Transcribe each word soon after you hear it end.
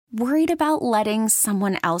Worried about letting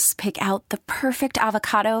someone else pick out the perfect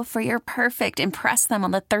avocado for your perfect impress them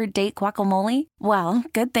on the third date guacamole? Well,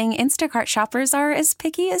 good thing Instacart shoppers are as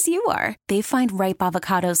picky as you are. They find ripe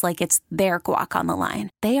avocados like it's their guac on the line.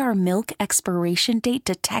 They are milk expiration date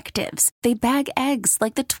detectives. They bag eggs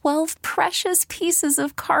like the 12 precious pieces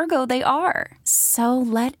of cargo they are. So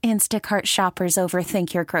let Instacart shoppers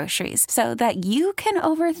overthink your groceries so that you can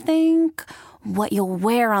overthink what you'll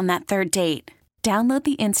wear on that third date. Download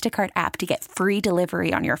the Instacart app to get free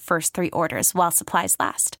delivery on your first 3 orders while supplies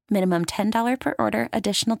last. Minimum $10 per order.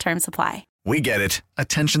 Additional terms apply. We get it.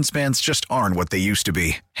 Attention spans just aren't what they used to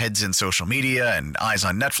be. Heads in social media and eyes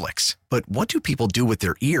on Netflix. But what do people do with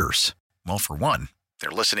their ears? Well, for one, they're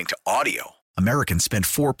listening to audio. Americans spend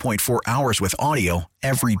 4.4 hours with audio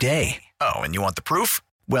every day. Oh, and you want the proof?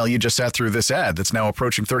 Well, you just sat through this ad that's now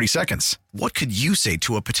approaching 30 seconds. What could you say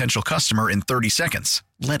to a potential customer in 30 seconds?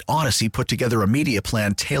 Let Odyssey put together a media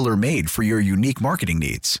plan tailor-made for your unique marketing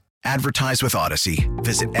needs. Advertise with Odyssey.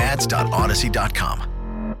 Visit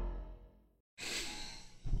ads.odyssey.com.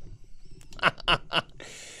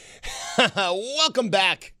 Welcome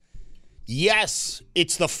back. Yes,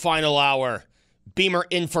 it's the final hour. Beamer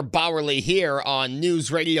in for Bauerle here on News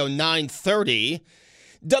Radio 930.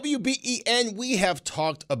 WBEN, we have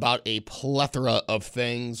talked about a plethora of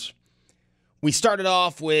things. We started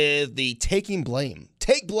off with the taking blame.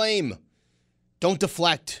 Take blame. Don't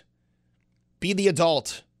deflect. Be the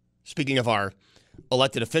adult. Speaking of our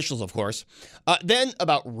elected officials, of course. Then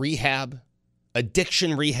about rehab,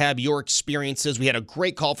 addiction rehab, your experiences. We had a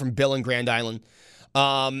great call from Bill in Grand Island.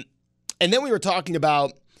 And then we were talking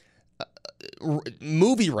about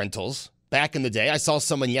movie rentals back in the day. I saw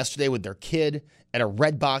someone yesterday with their kid at a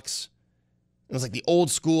Redbox. It was like the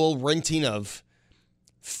old school renting of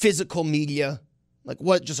physical media. Like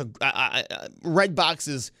what? Just a Redbox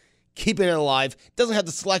is keeping it alive. Doesn't have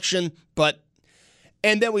the selection, but...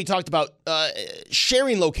 And then we talked about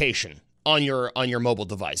sharing location on your mobile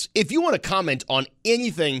device. If you want to comment on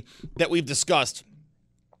anything that we've discussed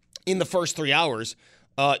in the first 3 hours,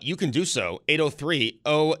 you can do so.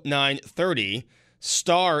 803-0930,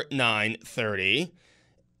 star 930.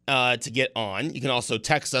 To get on. You can also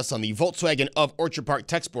text us on the Volkswagen of Orchard Park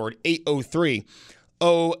text board,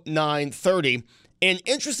 803-0930. And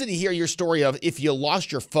interested to hear your story of if you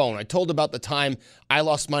lost your phone. I told about the time I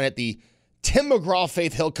lost mine at the Tim McGraw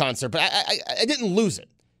Faith Hill concert, but I didn't lose it.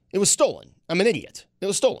 It was stolen. I'm an idiot. It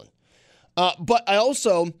was stolen. But I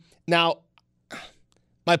also, now,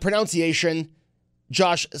 my pronunciation,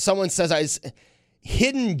 Josh, someone says I was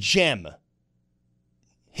hidden gem.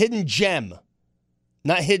 Hidden gem.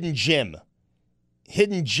 Not hidden gem.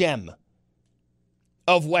 Hidden gem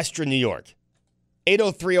of Western New York.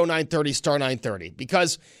 803-0930, star 930.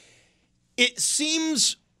 Because it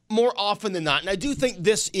seems more often than not, and I do think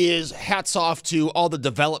this is hats off to all the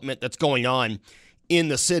development that's going on in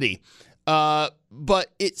the city. But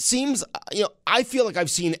it seems, I feel like I've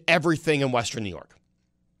seen everything in Western New York.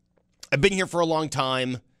 I've been here for a long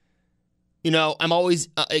time. I'm always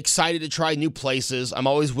excited to try new places. I'm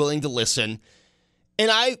always willing to listen. And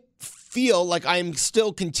I feel like I'm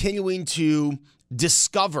still continuing to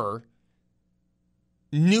discover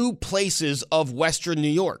new places of Western New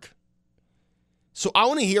York. So I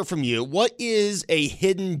want to hear from you. What is a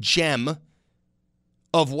hidden gem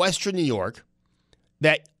of Western New York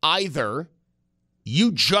that either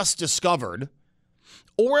you just discovered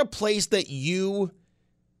or a place that you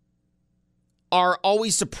are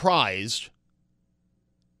always surprised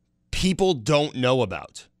people don't know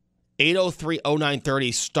about?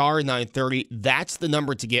 803-0930, star 930. That's the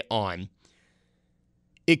number to get on.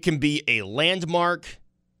 It can be a landmark.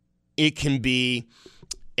 It can be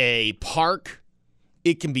a park.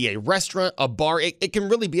 It can be a restaurant, a bar. It can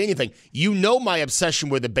really be anything. You know my obsession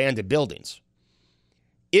with abandoned buildings.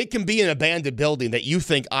 It can be an abandoned building that you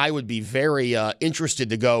think I would be very interested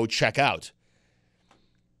to go check out.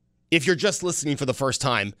 If you're just listening for the first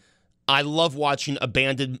time, I love watching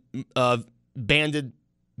abandoned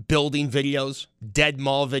building videos, dead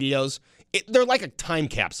mall videos. They're like a time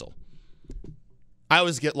capsule. I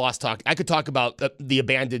always get lost talking. I could talk about the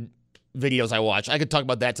abandoned videos I watch. I could talk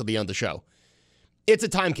about that till the end of the show. It's a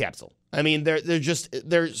time capsule. I mean,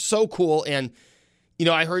 they're so cool. And,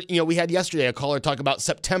 I heard, we had yesterday a caller talk about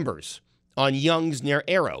September's on Young's near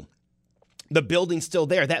Arrow. The building's still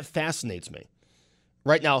there. That fascinates me.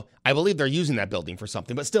 Right now, I believe they're using that building for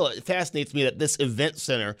something, but still, it fascinates me that this event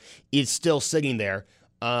center is still sitting there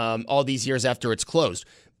all these years after it's closed.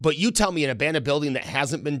 But you tell me an abandoned building that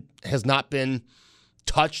has not been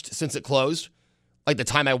touched since it closed, like the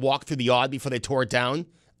time I walked through the yard before they tore it down.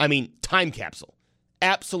 I mean, time capsule.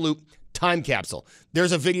 Absolute time capsule.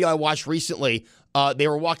 There's a video I watched recently. They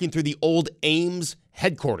were walking through the old Ames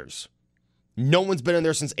headquarters. No one's been in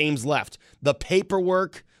there since Ames left. The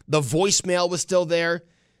paperwork, the voicemail was still there.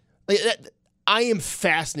 I am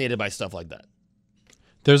fascinated by stuff like that.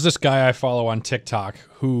 There's this guy I follow on TikTok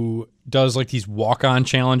who does like these walk-on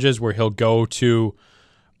challenges where he'll go to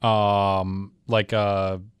like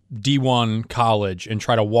a D1 college and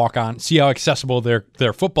try to walk on, see how accessible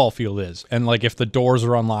their football field is. And like if the doors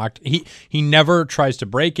are unlocked, he never tries to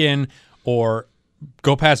break in or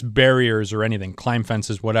go past barriers or anything, climb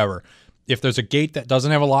fences, whatever. If there's a gate that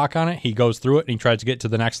doesn't have a lock on it, he goes through it and he tries to get to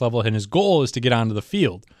the next level. And his goal is to get onto the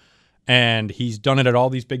field. And he's done it at all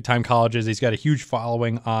these big time colleges. He's got a huge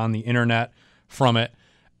following on the internet from it.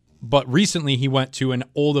 But recently he went to an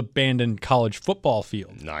old abandoned college football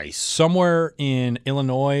field. Nice. Somewhere in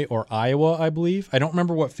Illinois or Iowa, I believe. I don't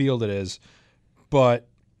remember what field it is, but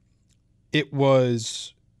it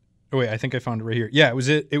was, oh wait, I think I found it right here. Yeah,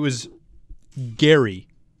 it was Gary.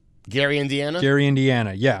 Gary, Indiana? Gary,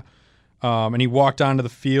 Indiana, yeah. And he walked onto the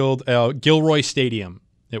field, Gilroy Stadium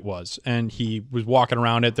it was, and he was walking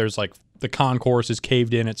around it. There's like the concourse is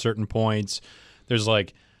caved in at certain points. There's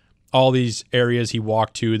like all these areas he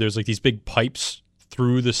walked to. There's like these big pipes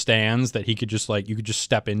through the stands that he could just like, you could just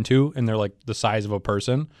step into, and they're like the size of a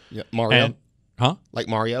person. Yeah, Mario? Huh? Like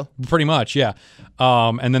Mario? Pretty much, yeah.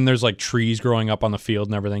 And then there's like trees growing up on the field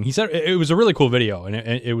and everything. He said it was a really cool video, and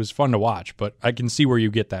it was fun to watch, but I can see where you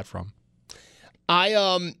get that from.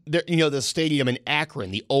 The stadium in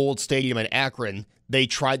Akron, the old stadium in Akron, they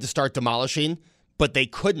tried to start demolishing, but they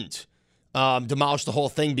couldn't demolish the whole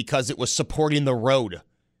thing because it was supporting the road.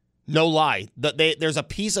 No lie. There's a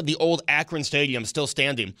piece of the old Akron Stadium still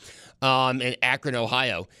standing in Akron,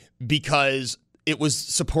 Ohio, because it was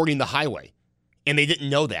supporting the highway. And they didn't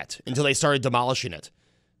know that until they started demolishing it.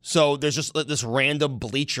 So there's just this random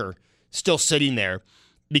bleacher still sitting there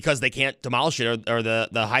because they can't demolish it, or the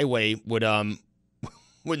highway would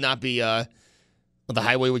not be the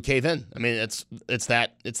highway would cave in. I mean, it's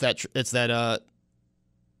that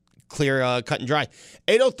clear, cut and dry.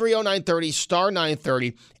 8030930 star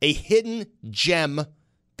 930, a hidden gem.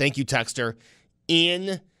 Thank you, texter,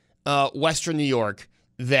 in Western New York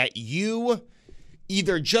that you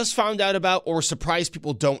either just found out about or surprised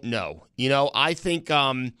people don't know. You know, I think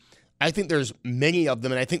there's many of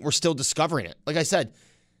them, and I think we're still discovering it. Like I said,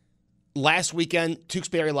 last weekend,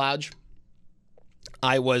 Tewksbury Lodge,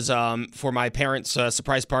 I was for my parents'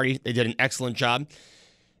 surprise party. They did an excellent job.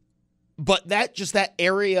 But that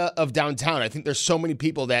area of downtown, I think there's so many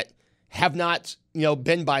people that have not,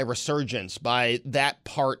 been by Resurgence, by that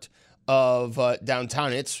part of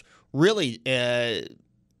downtown. It's really a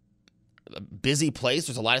busy place.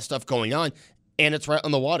 There's a lot of stuff going on, and it's right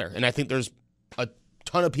on the water. And I think there's a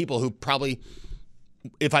ton of people who probably,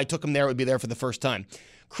 if I took them there, would be there for the first time.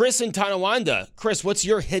 Chris in Tonawanda. Chris, what's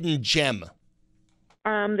your hidden gem?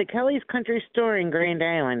 The Kelly's Country Store in Grand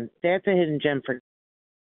Island. That's a hidden gem for.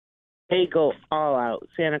 They go all out.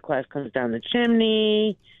 Santa Claus comes down the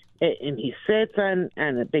chimney, and he sits on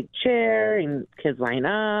a big chair, and kids line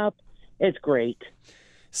up. It's great.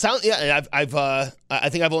 I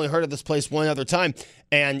think I've only heard of this place one other time,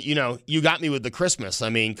 and you got me with the Christmas. I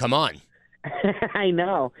mean, come on. I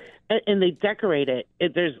know, and they decorate it.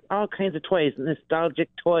 There's all kinds of toys, nostalgic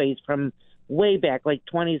toys from way back, like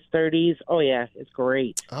 20s, 30s. Oh yeah, it's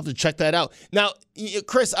great. I'll have to check that out. Now,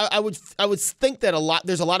 Chris, I would think that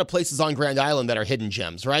there's a lot of places on Grand Island that are hidden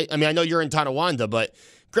gems, right? I mean, I know you're in Tonawanda, but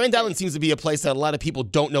Grand Island seems to be a place that a lot of people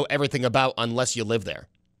don't know everything about unless you live there.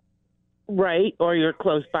 Right, or you're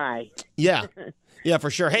close by. Yeah, yeah, for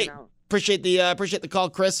sure. Hey, appreciate the call,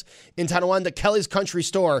 Chris in Tonawanda. Kelly's Country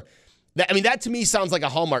Store. That to me sounds like a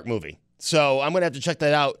Hallmark movie. So I'm gonna have to check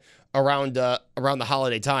that out around the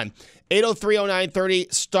holiday time.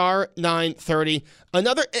 8030930 star 930.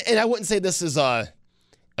 Another, and I wouldn't say this is a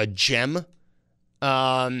gem,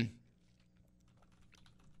 but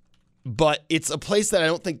it's a place that I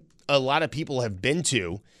don't think a lot of people have been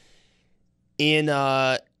to in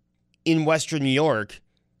Western New York.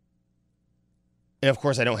 And of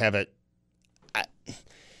course, I don't have it.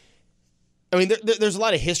 I mean, there's a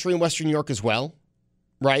lot of history in Western New York as well,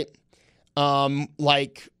 right?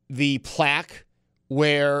 Like the plaque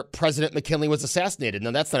where President McKinley was assassinated.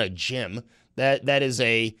 Now, that's not a gem. That is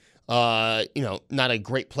a not a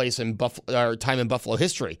great place in time in Buffalo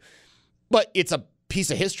history, but it's a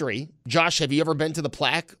piece of history. Josh, have you ever been to the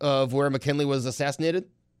plaque of where McKinley was assassinated?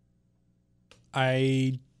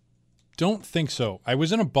 I don't think so. I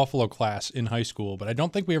was in a Buffalo class in high school, but I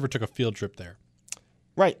don't think we ever took a field trip there.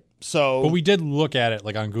 Right. So, but we did look at it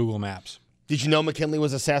like on Google Maps. Did you know McKinley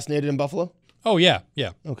was assassinated in Buffalo? Oh yeah,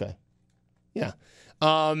 yeah. Okay. Yeah.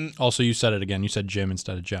 Also, you said it again. You said Jim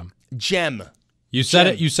instead of Gem. Gem. You said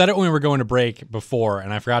it. You said it when we were going to break before,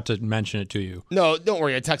 and I forgot to mention it to you. No, don't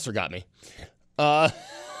worry. A texter got me.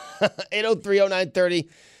 8030930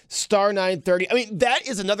 star 930. I mean, that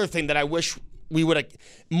is another thing that I wish we would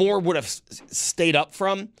have stayed up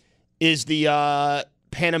from is the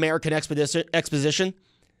Pan American Exposition.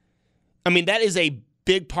 I mean, that is a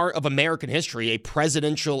big part of American history, a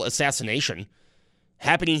presidential assassination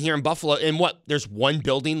happening here in Buffalo. And what? There's one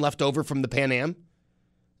building left over from the Pan Am?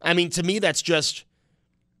 I mean, to me, that's just,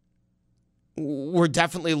 we're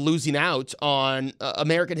definitely losing out on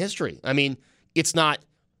American history. I mean, it's not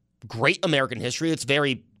great American history. It's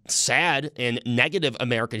very sad and negative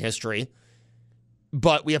American history.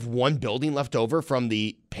 But we have one building left over from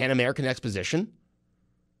the Pan American Exposition.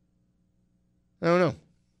 I don't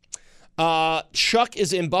know. Chuck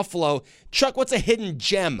is in Buffalo. Chuck, what's a hidden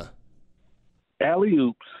gem?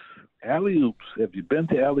 Alley-oops. Alley-oops. Have you been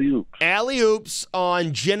to Alley-oops? Alley-oops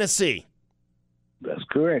on Genesee. That's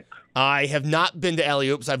correct. I have not been to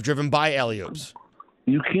Alley-oops. I've driven by Alley-oops.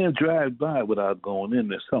 You can't drive by without going in.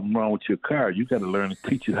 There's something wrong with your car. You got to learn to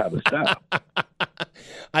teach it how to stop.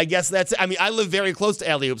 I guess that's it. I mean, I live very close to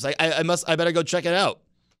Alley-oops. I better go check it out.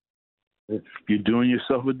 You're doing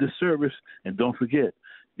yourself a disservice, and don't forget,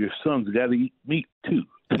 your son's got to eat meat too.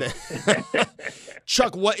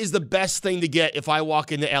 Chuck, what is the best thing to get if I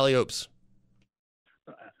walk into Alley-oops?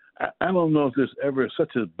 I don't know if there's ever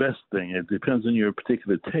such a best thing. It depends on your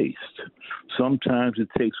particular taste. Sometimes it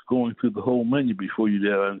takes going through the whole menu before you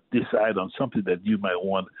decide on something that you might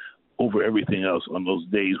want over everything else on those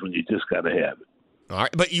days when you just got to have it. All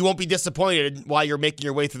right, but you won't be disappointed while you're making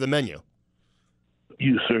your way through the menu.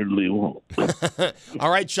 You certainly won't. All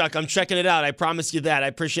right, Chuck, I'm checking it out. I promise you that. I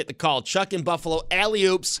appreciate the call. Chuck in Buffalo,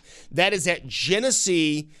 Alley-oops. That is at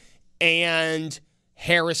Genesee and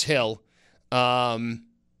Harris Hill.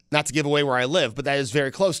 Not to give away where I live, but that is very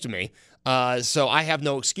close to me. So I have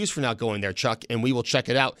no excuse for not going there, Chuck, and we will check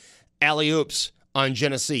it out. Alley-oops on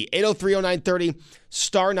Genesee. 8030930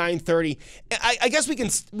 star 930. I guess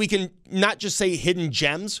we can not just say hidden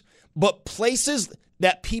gems, but places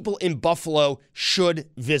that people in Buffalo should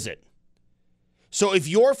visit. So if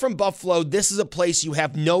you're from Buffalo, this is a place you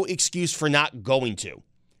have no excuse for not going to.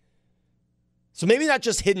 So maybe not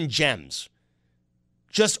just hidden gems.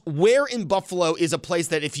 Just where in Buffalo is a place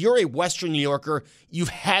that if you're a Western New Yorker, you've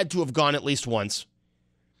had to have gone at least once.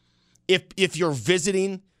 If you're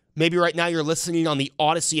visiting, maybe right now you're listening on the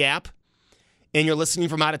Odyssey app and you're listening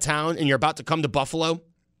from out of town and you're about to come to Buffalo.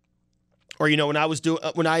 Or, you know,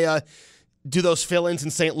 when I do those fill-ins in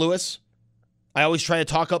St. Louis, I always try to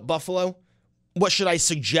talk up Buffalo. What should I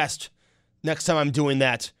suggest next time I'm doing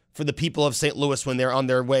that for the people of St. Louis when they're on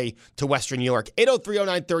their way to Western New York?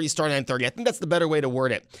 8030930 star 930. I think that's the better way to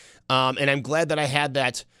word it. And I'm glad that I had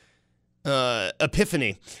that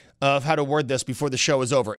epiphany of how to word this before the show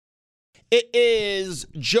is over. It is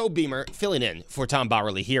Joe Beamer filling in for Tom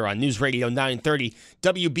Bauerle here on News Radio 930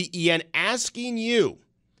 WBEN, asking you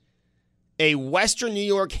a Western New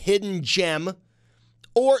York hidden gem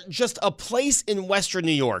or just a place in Western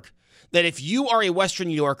New York that if you are a Western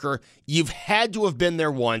New Yorker, you've had to have been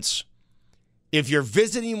there once. If you're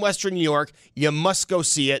visiting Western New York, you must go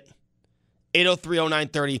see it.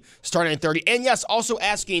 8030930 star 930. And yes, also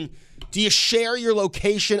asking, do you share your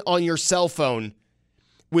location on your cell phone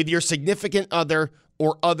with your significant other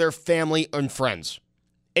or other family and friends?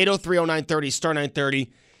 8030930 star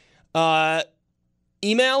 930.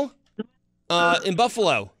 Email in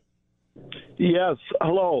Buffalo. Yes,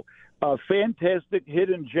 hello. Fantastic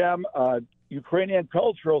hidden gem, Ukrainian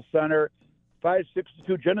Cultural Center,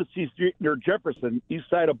 562 Genesee Street near Jefferson, east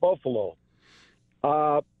side of Buffalo.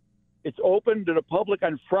 It's open to the public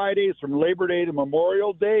on Fridays from Labor Day to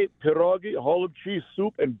Memorial Day. Pierogi, whole of cheese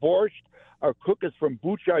soup, and borscht. Our cook is from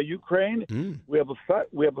Bucha, Ukraine. We have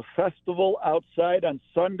a festival outside on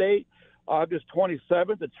Sunday, August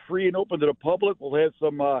 27th. It's free and open to the public. We'll have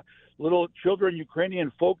some little children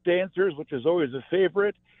Ukrainian folk dancers, which is always a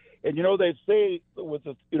favorite. And, you know, they say with,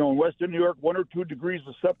 in Western New York, 1 or 2 degrees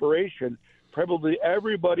of separation, probably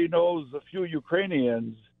everybody knows a few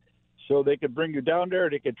Ukrainians. So they can bring you down there.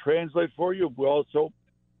 They can translate for you.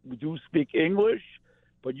 We do speak English.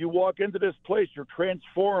 But you walk into this place, you're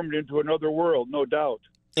transformed into another world, no doubt.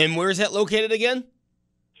 And where is that located again?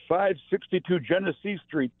 562 Genesee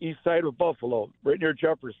Street, east side of Buffalo, right near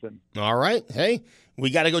Jefferson. All right. Hey, we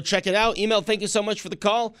got to go check it out. Email, thank you so much for the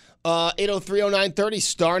call. 8030930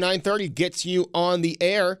 star 930 gets you on the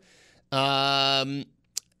air.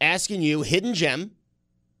 Asking you, hidden gem,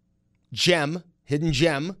 hidden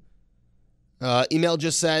gem. Email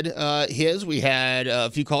just said his. We had a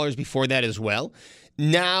few callers before that as well.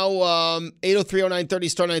 Now, 803-0930,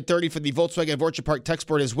 star 930 for the Volkswagen of Orchard Park text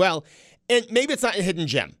board as well. And maybe it's not a hidden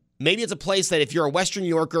gem. Maybe it's a place that if you're a Western New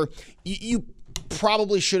Yorker, you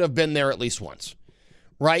probably should have been there at least once,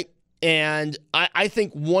 right? And I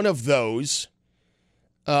think one of those,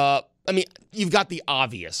 you've got the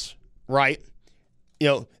obvious, right?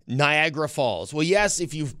 Niagara Falls. Well, yes,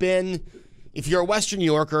 if you're a Western New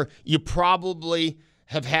Yorker, you probably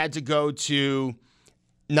have had to go to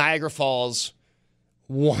Niagara Falls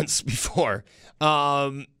once before.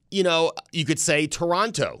 You could say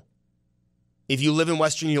Toronto. If you live in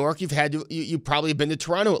Western New York, you probably have been to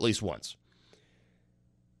Toronto at least once.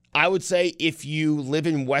 I would say if you live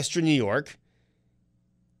in Western New York,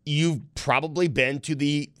 you've probably been to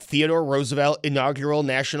the Theodore Roosevelt Inaugural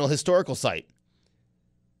National Historical Site.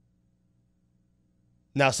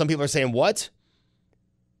 Now, some people are saying, what?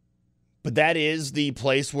 But that is the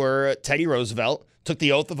place where Teddy Roosevelt took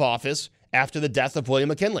the oath of office after the death of William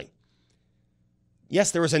McKinley.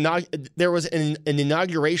 Yes, there was an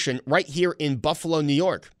inauguration right here in Buffalo, New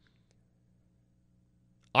York.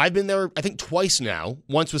 I've been there, I think, twice now,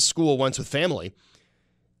 once with school, once with family.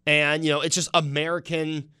 And, it's just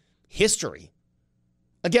American history.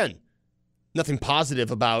 Again, nothing positive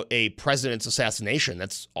about a president's assassination.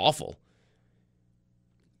 That's awful.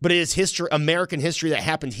 But it is history, American history that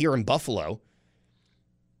happened here in Buffalo.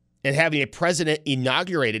 And having a president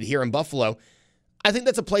inaugurated here in Buffalo, I think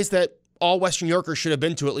that's a place that all Western New Yorkers should have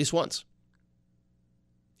been to at least once.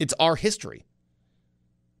 It's our history.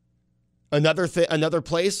 Another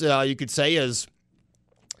place you could say is,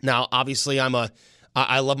 now obviously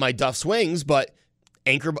I love my Duff's Wings, but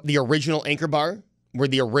the original Anchor Bar, where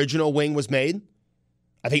the original wing was made,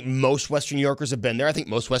 I think most Western New Yorkers have been there. I think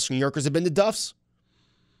most Western New Yorkers have been to Duff's.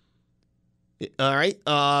 All right,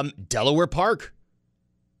 Delaware Park.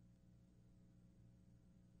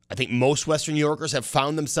 I think most Western New Yorkers have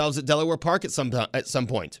found themselves at Delaware Park at some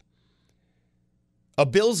point. A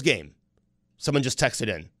Bills game. Someone just texted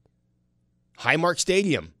in. Highmark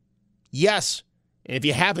Stadium. Yes. And if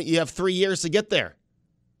you haven't, you have 3 years to get there.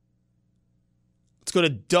 Let's go to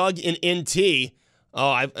Doug in NT.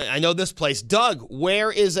 Oh, I know this place. Doug,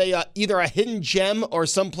 where is either a hidden gem or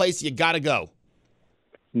someplace you got to go?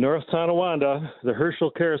 North Tonawanda, the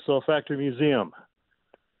Herschel Carousel Factory Museum.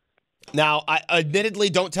 Now, I admittedly,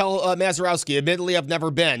 don't tell Mazurowski, admittedly I've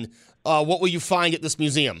never been. What will you find at this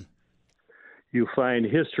museum? You find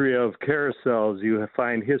history of carousels. You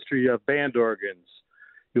find history of band organs.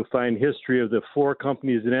 You'll find history of the 4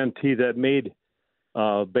 companies in NT that made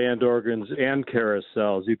band organs and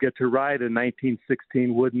carousels. You get to ride a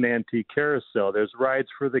 1916 wooden antique carousel. There's rides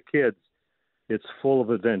for the kids. It's full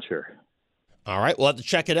of adventure. All right, we'll have to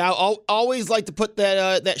check it out. Always like to put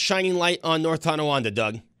that shining light on North Tonawanda,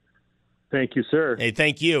 Doug. Thank you, sir. Hey,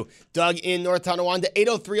 thank you. Doug in North Tonawanda,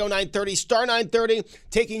 803-0930, star 930,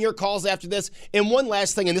 taking your calls after this. And one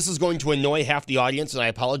last thing, and this is going to annoy half the audience, and I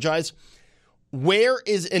apologize. Where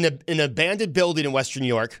is an abandoned building in Western New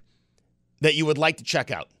York that you would like to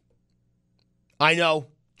check out? I know.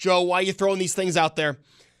 Joe, why are you throwing these things out there?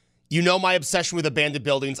 You know my obsession with abandoned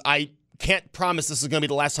buildings. I can't promise this is going to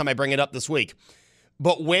be the last time I bring it up this week.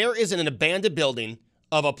 But where is an abandoned building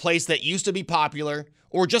of a place that used to be popular,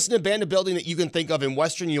 or just an abandoned building that you can think of in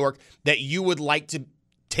Western New York that you would like to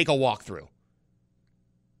take a walk through?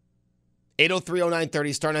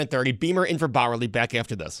 803-0930, star 930. Beamer in for Bauerle. Back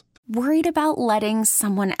after this. Worried about letting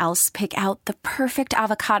someone else pick out the perfect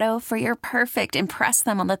avocado for your perfect impress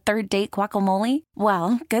them on the third date guacamole?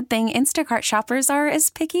 Well, good thing Instacart shoppers are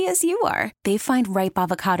as picky as you are. They find ripe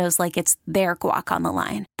avocados like it's their guac on the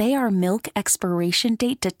line. They are milk expiration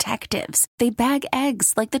date detectives. They bag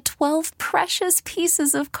eggs like the 12 precious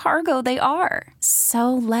pieces of cargo they are.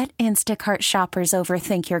 So let Instacart shoppers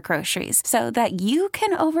overthink your groceries so that you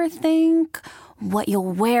can overthink what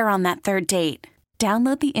you'll wear on that third date.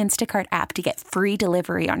 Download the Instacart app to get free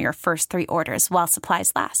delivery on your first 3 orders while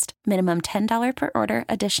supplies last. Minimum $10 per order.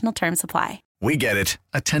 Additional terms apply. We get it.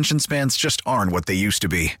 Attention spans just aren't what they used to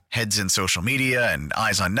be. Heads in social media and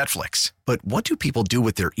eyes on Netflix. But what do people do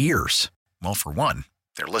with their ears? Well, for one,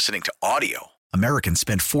 they're listening to audio. Americans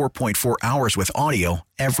spend 4.4 hours with audio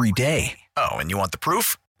every day. Oh, and you want the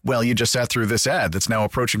proof? Well, you just sat through this ad that's now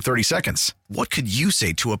approaching 30 seconds. What could you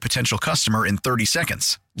say to a potential customer in 30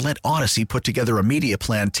 seconds? Let Odyssey put together a media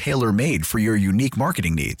plan tailor-made for your unique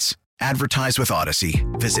marketing needs. Advertise with Odyssey.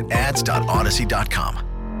 Visit ads.odyssey.com.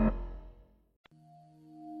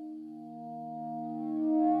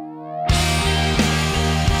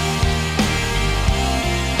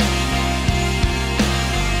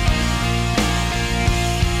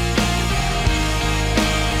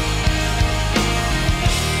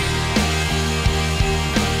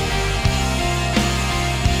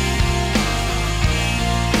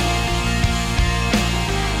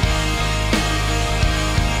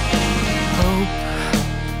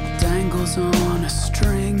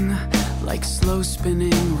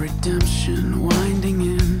 spinning redemption, winding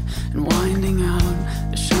in and winding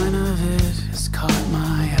out. The shine of it has caught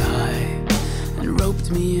my eye and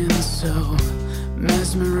roped me in, so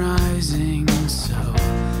mesmerizing, so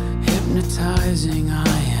hypnotizing.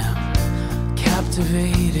 I am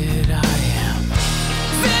captivated, I am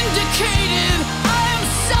vindicated. I am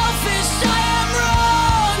selfish, I am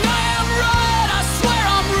wrong, I am right, I swear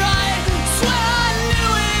I'm right, swear I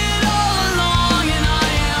knew it all along. And I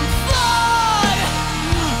am flawed,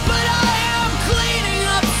 but I am cleaning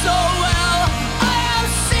up so well. I am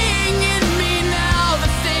seeing in me now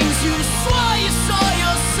the things you swore you saw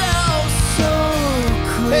yourself. So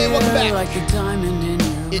clear, Hey, welcome back. like a diamond in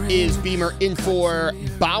your It is Beamer in for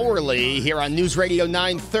Bauerle here on News Radio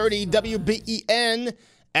 930 WBEN,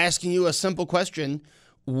 asking you a simple question.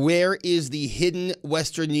 Where is the hidden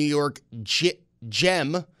Western New York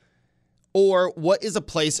gem? Or what is a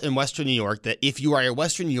place in Western New York that if you are a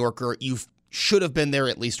Western New Yorker, you should have been there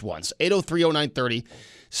at least once? 8030930,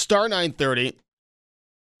 star 930.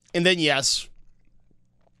 And then, yes,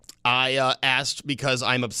 I asked because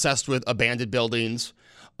I'm obsessed with abandoned buildings.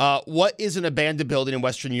 What is an abandoned building in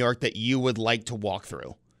Western New York that you would like to walk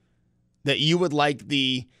through? That you would like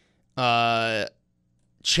the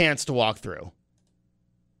chance to walk through?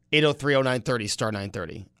 8030930, star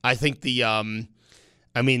 930. I think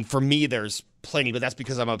for me, there's plenty, but that's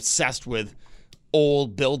because I'm obsessed with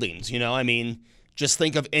old buildings, you know? I mean, just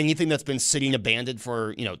think of anything that's been sitting abandoned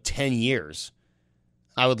for, 10 years.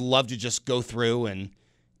 I would love to just go through and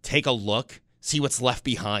take a look, see what's left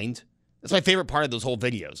behind. That's my favorite part of those whole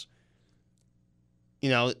videos.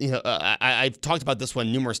 I've talked about this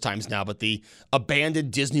one numerous times now, but the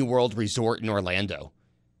abandoned Disney World resort in Orlando.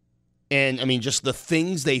 And, just the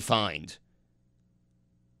things they find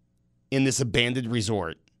in this abandoned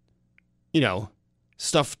resort,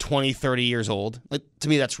 stuff 20, 30 years old. Like, to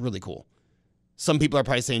me, that's really cool. Some people are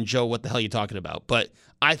probably saying, Joe, what the hell are you talking about? But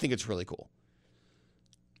I think it's really cool.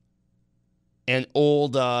 An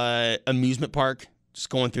old amusement park, just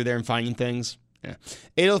going through there and finding things. Yeah.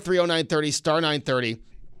 8030930, star 930.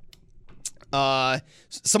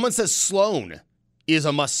 Someone says Sloan is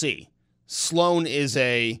a must-see. Sloan is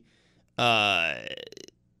a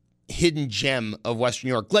hidden gem of Western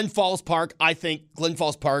New York. Glen Falls Park, I think Glen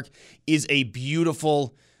Falls Park is a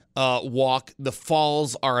beautiful walk. The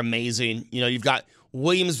falls are amazing. You've got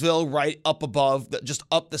Williamsville right up above, just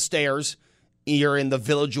up the stairs. You're in the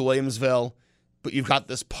village of Williamsville, but you've got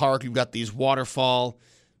this park. You've got these waterfall.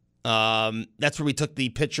 That's where we took the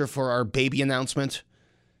picture for our baby announcement.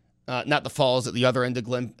 Not the falls at the other end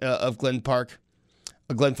of Glen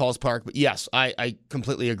Falls Park. But yes, I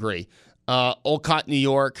completely agree. Olcott, New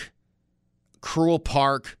York, Cruel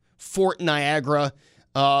Park, Fort Niagara,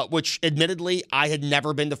 which admittedly I had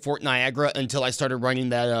never been to Fort Niagara until I started running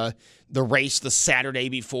that the race the Saturday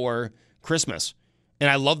before Christmas. And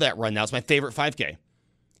I love that run now. It's my favorite 5K.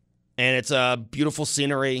 And it's a beautiful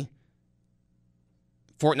scenery.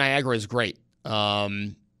 Fort Niagara is great.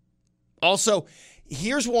 Also,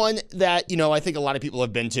 here's one that, I think a lot of people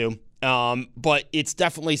have been to. But it's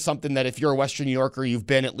definitely something that if you're a Western New Yorker, you've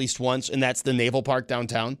been at least once, and that's the Naval Park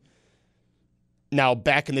downtown. Now,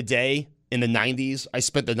 back in the day, in the 90s, I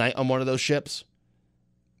spent the night on one of those ships.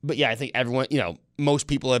 But yeah, I think everyone, most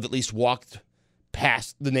people have at least walked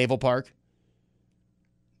past the Naval Park.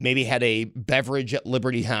 Maybe had a beverage at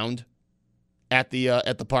Liberty Hound at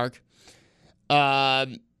the park.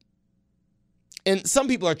 And some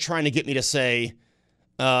people are trying to get me to say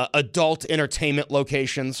adult entertainment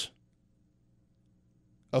locations.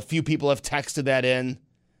 A few people have texted that in.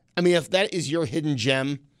 If that is your hidden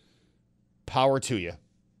gem, power to you.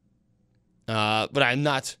 But I'm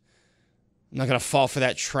not going to fall for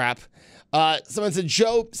that trap. Someone said,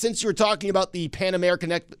 Joe, since you were talking about the Pan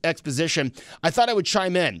American Exposition, I thought I would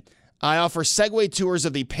chime in. I offer Segway tours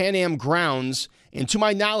of the Pan Am grounds, and to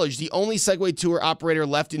my knowledge, the only Segway tour operator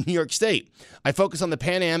left in New York State. I focus on the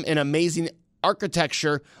Pan Am and amazing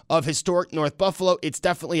architecture of historic North Buffalo. It's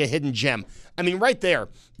definitely a hidden gem. Right there,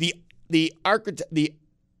 the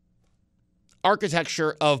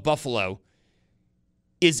architecture of Buffalo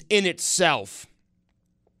is in itself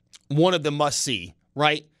one of the must-see,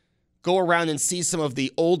 right? Go around and see some of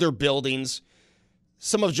the older buildings,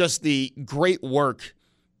 some of just the great work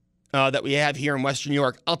that we have here in Western New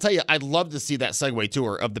York. I'll tell you, I'd love to see that Segway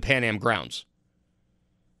tour of the Pan Am grounds.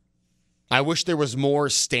 I wish there was more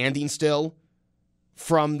standing still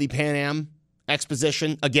from the Pan Am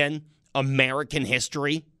Exposition. Again, American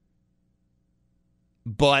history.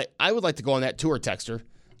 But I would like to go on that tour, Texter.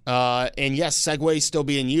 And yes, Segway still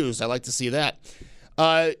being used. I like to see that.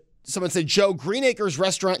 Someone said, Joe, Green Acres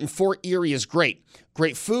Restaurant in Fort Erie is great.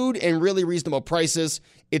 Great food and really reasonable prices.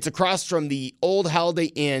 It's across from the old Holiday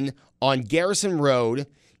Inn on Garrison Road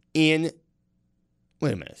in,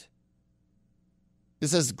 wait a minute.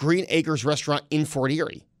 This says Green Acres Restaurant in Fort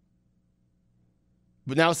Erie.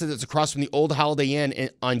 But now it says it's across from the old Holiday Inn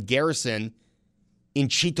on Garrison in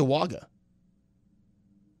Cheektowaga.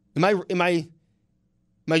 Am I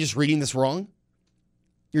just reading this wrong?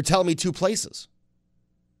 You're telling me two places.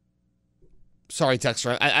 Sorry,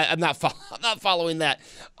 Texter. I'm not following that.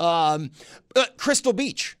 Crystal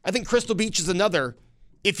Beach. I think Crystal Beach is another.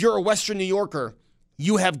 If you're a Western New Yorker,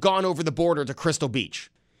 you have gone over the border to Crystal Beach.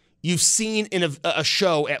 You've seen in a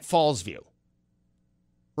show at Fallsview.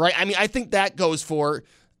 Right? I mean, I think that goes for,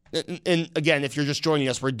 and again, if you're just joining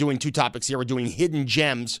us, we're doing two topics here. We're doing hidden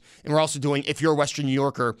gems, and we're also doing, if you're a Western New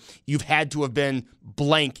Yorker, you've had to have been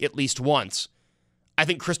blank at least once. I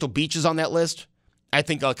think Crystal Beach is on that list. I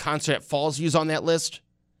think a concert at Fallsview is on that list.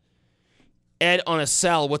 Ed on a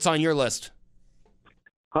cell, what's on your list?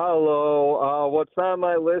 Hello. What's on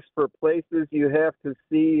my list for places you have to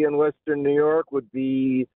see in Western New York would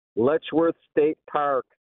be Letchworth State Park,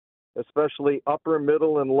 especially upper,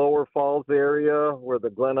 middle, and lower Falls area where the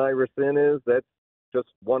Glen Iris Inn is. That's just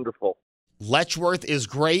wonderful. Letchworth is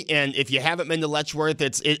great, and if you haven't been to Letchworth,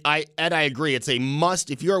 I agree. It's a must.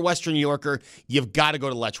 If you're a Western New Yorker, you've got to go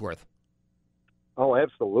to Letchworth. Oh,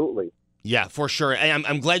 absolutely. Yeah, for sure. And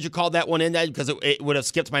I'm glad you called that one in, Ed, because it would have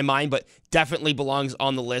skipped my mind, but definitely belongs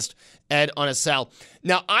on the list. Ed on a cell.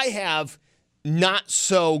 Now, I have not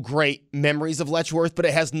so great memories of Letchworth, but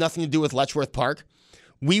it has nothing to do with Letchworth Park.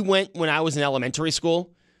 We went, when I was in elementary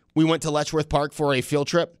school, we went to Letchworth Park for a field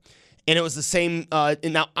trip, and it was the same.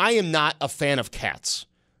 Now, I am not a fan of cats,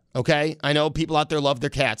 okay? I know people out there love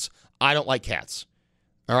their cats. I don't like cats,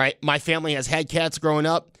 all right? My family has had cats growing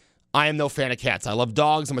up. I am no fan of cats. I love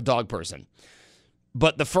dogs. I'm a dog person.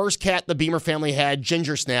 But the first cat the Beamer family had,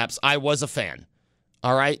 Ginger Snaps, I was a fan,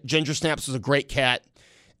 all right? Ginger Snaps was a great cat,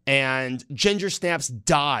 and Ginger Snaps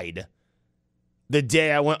died the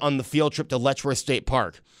day I went on the field trip to Letchworth State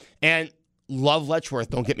Park. And love Letchworth,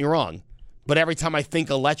 don't get me wrong. But every time I think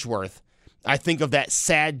of Letchworth, I think of that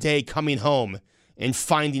sad day coming home and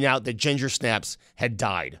finding out that Ginger Snaps had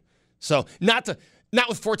died. So not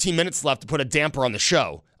with 14 minutes left to put a damper on the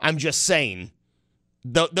show. I'm just saying,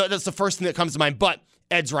 that's the first thing that comes to mind. But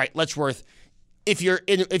Ed's right, Letchworth, if you're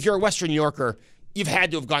a Western New Yorker, you've had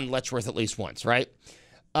to have gone to Letchworth at least once, right?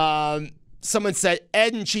 Someone said,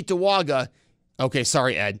 Ed in Cheektowaga. Okay,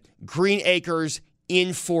 sorry, Ed. Green Acres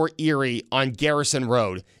in Fort Erie on Garrison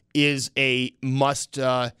Road is a must.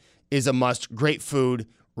 Great food,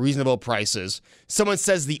 reasonable prices. Someone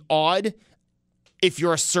says the odd if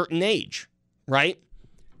you're a certain age, right?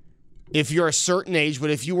 If you're a certain age, but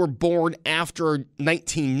if you were born after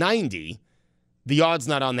 1990, the odd's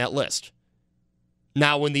not on that list.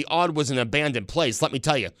 Now, when the odd was an abandoned place, let me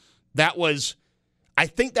tell you, I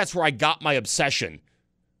think that's where I got my obsession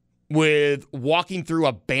with walking through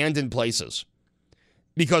abandoned places.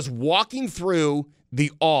 Because walking through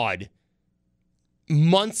the odd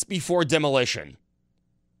months before demolition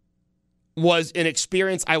was an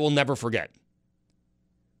experience I will never forget.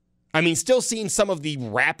 I mean, still seeing some of the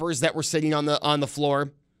wrappers that were sitting on the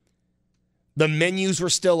floor. The menus were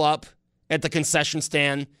still up at the concession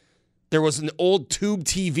stand. There was an old tube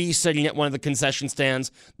TV sitting at one of the concession stands.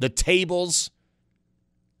 The tables,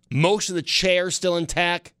 most of the chairs still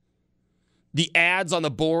intact. The ads on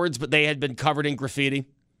the boards, but they had been covered in graffiti.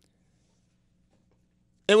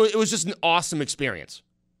 It was just an awesome experience.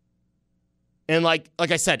 And like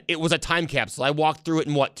I said, it was a time capsule. I walked through it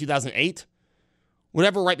in 2008?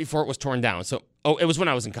 Whatever, right before it was torn down. So, it was when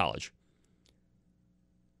I was in college.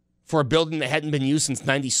 For a building that hadn't been used since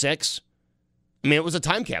 96. I mean, it was a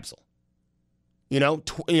time capsule.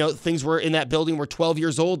 Things were in that building were 12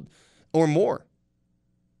 years old or more.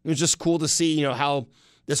 It was just cool to see, how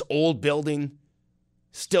this old building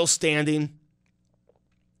still standing.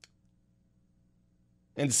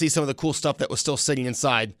 And to see some of the cool stuff that was still sitting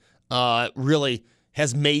inside really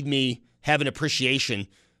has made me have an appreciation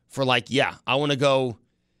for I want to go,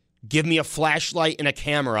 give me a flashlight and a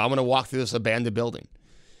camera. I want to walk through this abandoned building.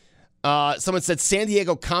 Someone said San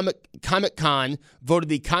Diego Comic-Con voted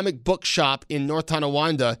the comic book shop in North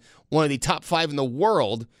Tonawanda one of the top 5 in the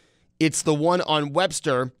world. It's the one on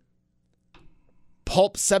Webster,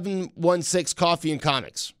 Pulp 716 Coffee and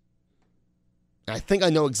Comics. I think I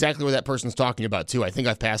know exactly what that person's talking about, too. I think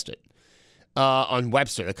I've passed it. On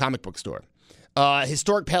Webster, the comic book store.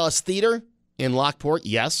 Historic Palace Theater in Lockport,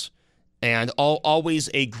 yes. And always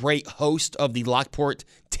a great host of the Lockport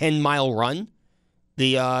 10-mile run.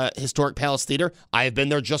 the Historic Palace Theater. I have been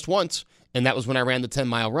there just once, and that was when I ran the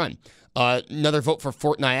 10-mile run. Another vote for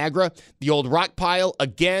Fort Niagara. The old rock pile,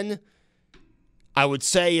 again, I would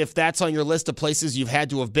say if that's on your list of places you've had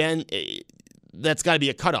to have been, that's got to be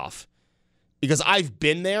a cutoff. Because I've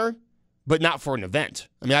been there, but not for an event.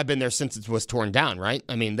 I mean, I've been there since it was torn down, right?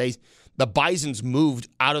 I mean, the Bisons moved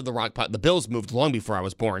out of the rock pile. The Bills moved long before I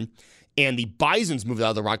was born, and the Bisons moved out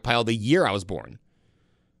of the rock pile the year I was born.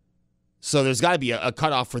 So there's got to be a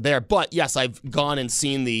cutoff for there. But yes, I've gone and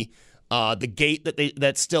seen the gate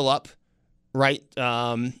that's still up, right?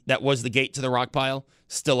 That was the gate to the rock pile,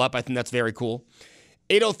 still up. I think that's very cool.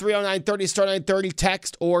 803-0930, star 930,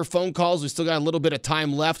 text or phone calls. We still got a little bit of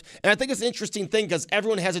time left. And I think it's an interesting thing because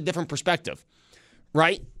everyone has a different perspective,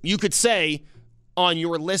 right? You could say on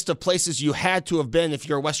your list of places you had to have been if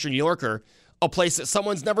you're a Western New Yorker, a place that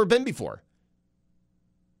someone's never been before.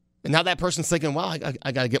 And now that person's thinking, well,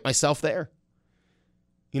 I got to get myself there.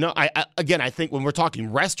 You know, I think when we're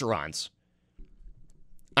talking restaurants,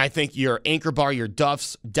 I think your Anchor Bar, your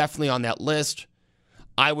Duff's, definitely on that list.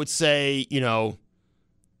 I would say, you know,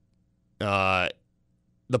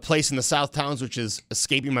 the place in the South Towns, which is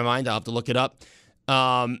escaping my mind. I'll have to look it up.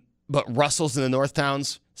 But Russell's in the North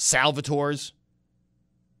Towns, Salvatore's,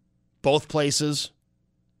 both places,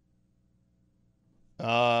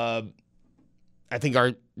 I think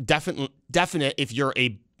are definite if you're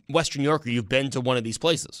a Western New Yorker, you've been to one of these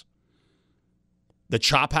places. The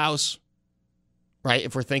Chop House, right,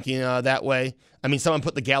 if we're thinking that way. I mean, someone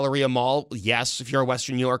put the Galleria Mall. Yes, if you're a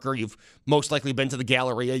Western New Yorker, you've most likely been to the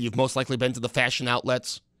Galleria. You've most likely been to the fashion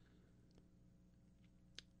outlets.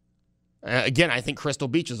 Again, I think Crystal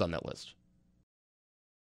Beach is on that list.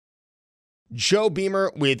 Joe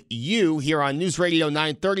Beamer with you here on News Radio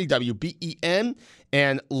 930 WBEN.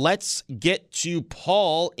 And let's get to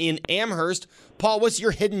Paul in Amherst. Paul, what's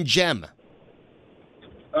your hidden gem?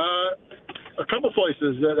 A couple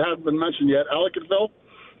places that haven't been mentioned yet. Ellicottville.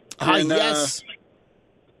 Yes.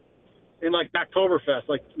 In like Oktoberfest.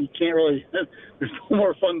 Like, you can't really, there's no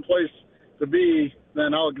more fun place to be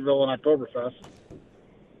than Ellicottville and Oktoberfest.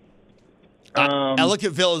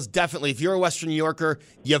 Ellicottville is definitely, if you're a Western New Yorker,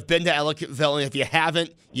 you've been to Ellicottville, and if you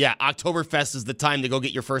haven't, yeah, Oktoberfest is the time to go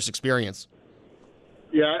get your first experience.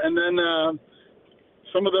 Yeah, and then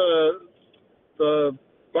some of the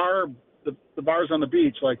bars on the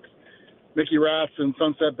beach, like Mickey Rat's and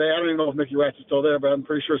Sunset Bay. I don't even know if Mickey Rat's is still there, but I'm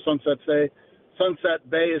pretty sure Sunset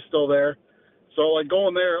Bay is still there. So, like,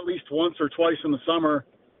 going there at least once or twice in the summer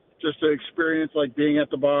just to experience, like, being at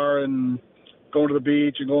the bar and going to the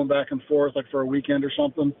beach and going back and forth, like, for a weekend or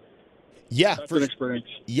something. Yeah. That's an experience.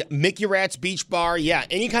 Yeah, Mickey Rat's Beach Bar. Yeah,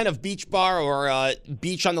 any kind of beach bar or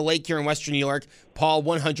beach on the lake here in Western New York. Paul,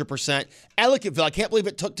 100%. Ellicottville, I can't believe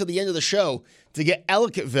it took to the end of the show to get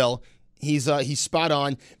Ellicottville. He's spot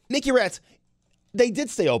on. Mickey Rat's, they did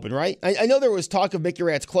stay open, right? I know there was talk of Mickey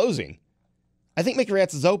Rat's closing. I think Mickey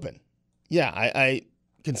Rat's is open. Yeah, I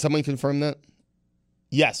can someone confirm that?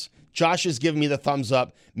 Yes. Josh is giving me the thumbs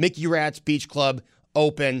up. Mickey Rat's Beach Club,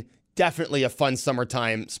 open. Definitely a fun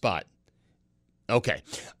summertime spot. Okay.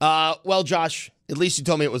 Well, Josh, at least you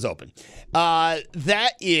told me it was open.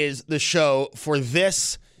 That is the show for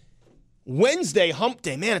this Wednesday, hump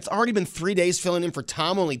day. Man, it's already been 3 days filling in for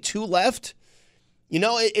Tom, only 2 left. You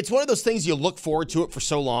know, it's one of those things you look forward to it for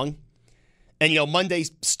so long. And, you know, Monday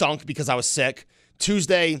stunk because I was sick.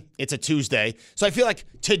 Tuesday, it's a Tuesday. So I feel like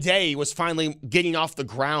today was finally getting off the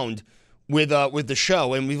ground with the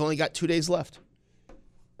show, and we've only got 2 days left.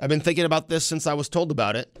 I've been thinking about this since I was told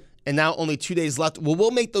about it, and now only 2 days left. Well,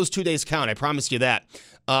 we'll make those 2 days count. I promise you that.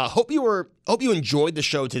 Hope you enjoyed the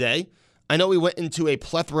show today. I know we went into a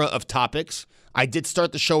plethora of topics. I did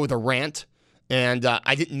start the show with a rant, and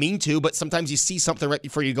I didn't mean to, but sometimes you see something right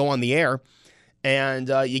before you go on the air, and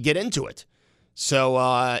you get into it.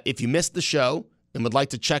 So if you missed the show and would like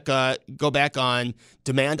to go back on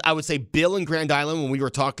demand, I would say Bill in Grand Island, when we were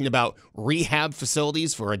talking about rehab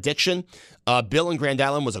facilities for addiction, Bill in Grand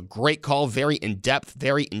Island was a great call, very in-depth,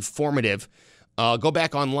 very informative. Go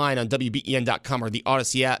back online on WBEN.com or the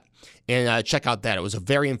Odyssey app and check out that. It was a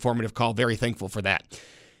very informative call, very thankful for that.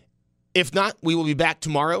 If not, we will be back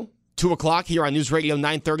tomorrow, 2 o'clock here on News Radio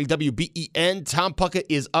 930 WBEN. Tom Puckett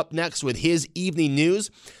is up next with his evening news,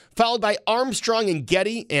 followed by Armstrong and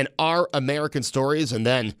Getty and Our American Stories, and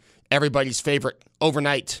then everybody's favorite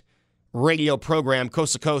overnight radio program,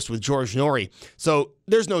 Coast to Coast with George Norrie. So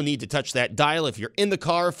there's no need to touch that dial. If you're in the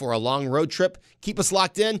car for a long road trip, keep us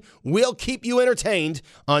locked in. We'll keep you entertained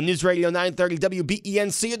on News Radio 930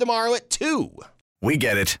 WBEN. See you tomorrow at 2. We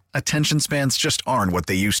get it. Attention spans just aren't what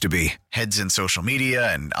they used to be. Heads in social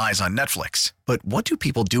media and eyes on Netflix. But what do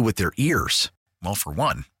people do with their ears? Well, for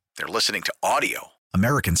one, they're listening to audio.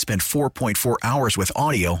 Americans spend 4.4 hours with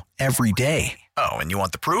audio every day. Oh, and you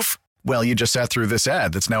want the proof? Well, you just sat through this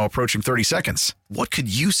ad that's now approaching 30 seconds. What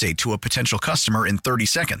could you say to a potential customer in 30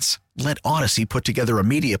 seconds? Let Odyssey put together a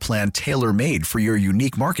media plan tailor-made for your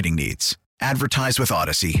unique marketing needs. Advertise with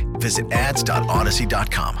Odyssey. Visit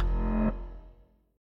ads.odyssey.com.